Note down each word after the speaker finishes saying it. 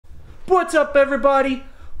What's up, everybody?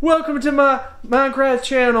 Welcome to my Minecraft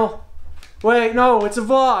channel. Wait, no, it's a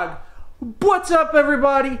vlog. What's up,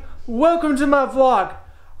 everybody? Welcome to my vlog.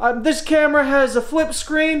 This camera has a flip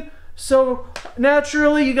screen, so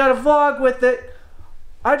naturally you gotta vlog with it.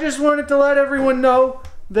 I just wanted to let everyone know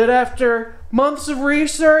that after months of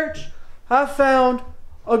research, I found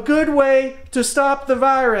a good way to stop the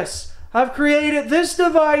virus. I've created this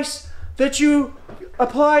device that you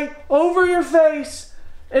apply over your face,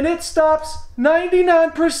 and it stops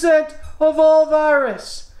 99% of all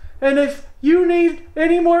virus. And if you need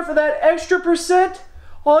any more for that extra percent,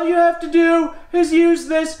 all you have to do is use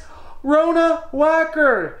this Rona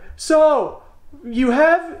Whacker. So you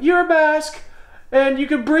have your mask and you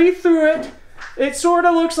can breathe through it. It sort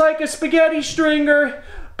of looks like a spaghetti stringer,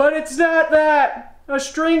 but it's not that. A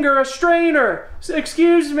strainer,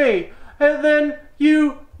 excuse me. And then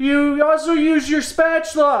you also use your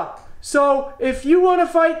spatula. So if you want to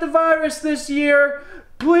fight the virus this year,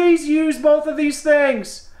 please use both of these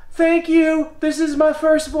things. Thank you. This is my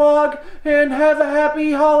first vlog, and have a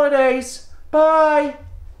happy holidays. Bye.